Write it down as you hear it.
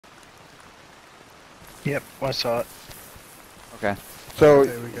Yep, I saw it. Okay. So,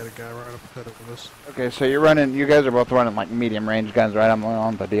 Okay, we got a guy right up ahead of us. okay, so you guys are both running like medium range guns, right? I'm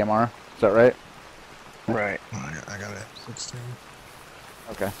on the DMR. Is that right? Right. I got an M16.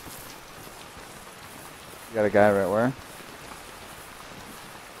 Okay. You got a guy right where?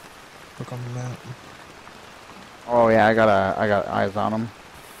 Look on the map. Oh yeah, I got eyes on him.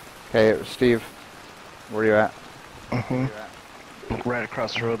 Okay, Steve, where are you at? Right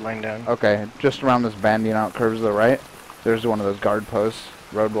across the road, laying down. Okay, just around this bend, you know, it curves to the right. There's one of those guard posts,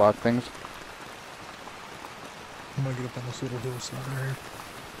 roadblock things. I'm gonna get up on this little hillside right here.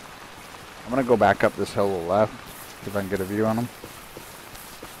 I'm gonna go back up this hill to the left, see if I can get a view on him.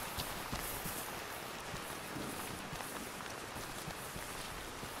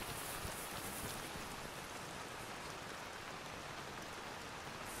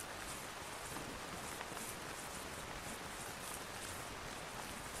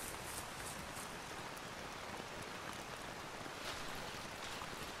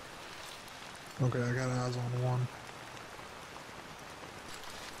 Okay, I got eyes on one.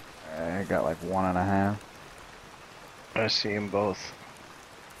 I got like 1.5. I see them both.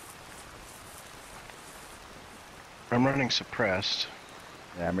 I'm running suppressed.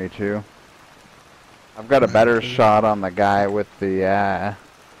 Yeah, me too. I've got a better shot on the guy with the,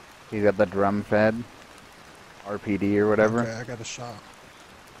 he got the drum fed, RPD or whatever. Okay, I got a shot.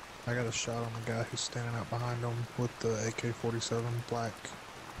 I got a shot on the guy who's standing out behind him with the AK-47 black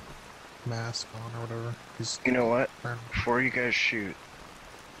mask on or whatever. He's. You know what? Before you guys shoot,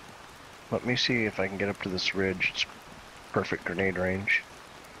 let me see if I can get up to this ridge. It's perfect grenade range.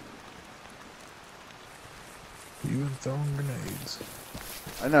 You been throwing grenades.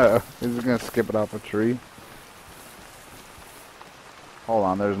 I know, he's gonna skip it off a tree. Hold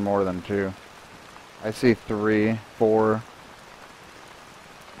on, there's more than 2. I see 3, 4.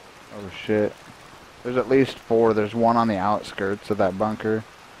 Oh shit. There's at least 4. There's one on the outskirts of that bunker.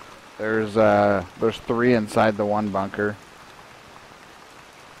 There's 3 inside the one bunker.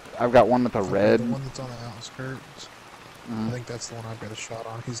 I've got one with a red. The one that's on the outskirts. I think that's the one I've got a shot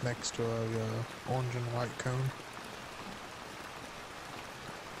on. He's next to a orange and white cone.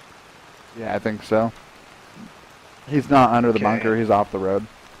 Yeah, I think so. He's not under the bunker. He's off the road.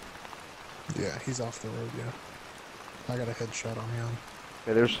 Yeah, he's off the road. Yeah, I got a headshot on him.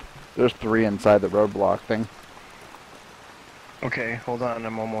 Okay, there's 3 inside the roadblock thing. Okay, hold on.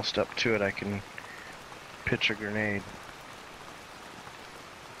 I'm almost up to it. I can pitch a grenade.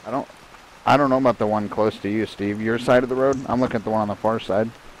 I don't know about the one close to you, Steve. Your side of the road? I'm looking at the one on the far side.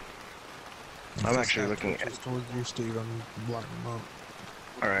 I'm actually looking at. Just towards you, Steve. I'm blocking him up.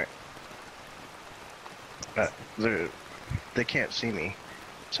 All right. They can't see me,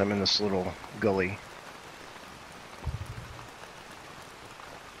 so I'm in this little gully.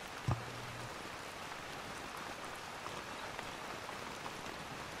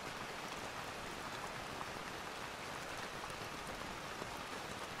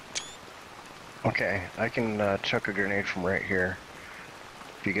 Okay, I can chuck a grenade from right here,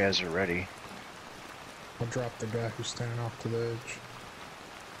 if you guys are ready. I'll drop the guy who's standing off to the edge.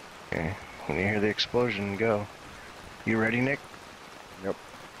 Okay, when you hear the explosion, go. You ready, Nick? Yep.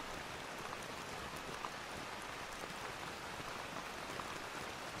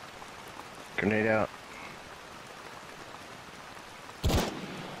 Grenade out.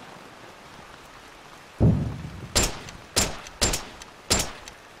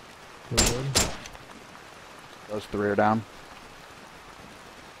 Those 3 are down.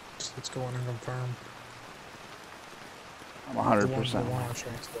 Let's go in and confirm. I'm 100%.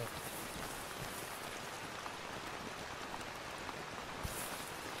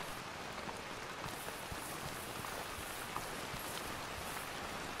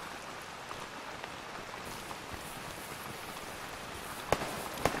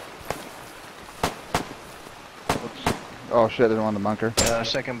 Oh shit, there's one in the bunker.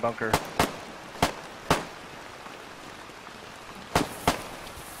 Second bunker.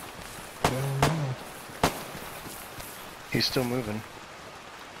 He's still moving.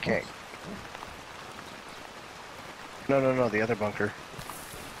 Okay. No, the other bunker.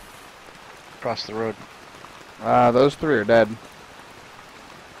 Across the road. Those 3 are dead.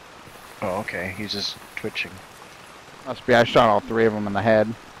 Oh, okay. He's just twitching. Must be, I shot all 3 of them in the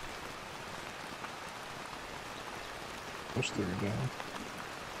head. Those 3 are down.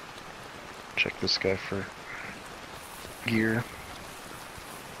 Check this guy for gear.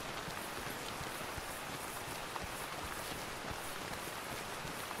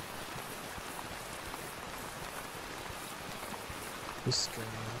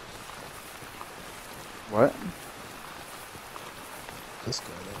 What? This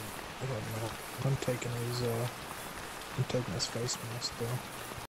guy doesn't. I don't know. I'm taking his face mask though.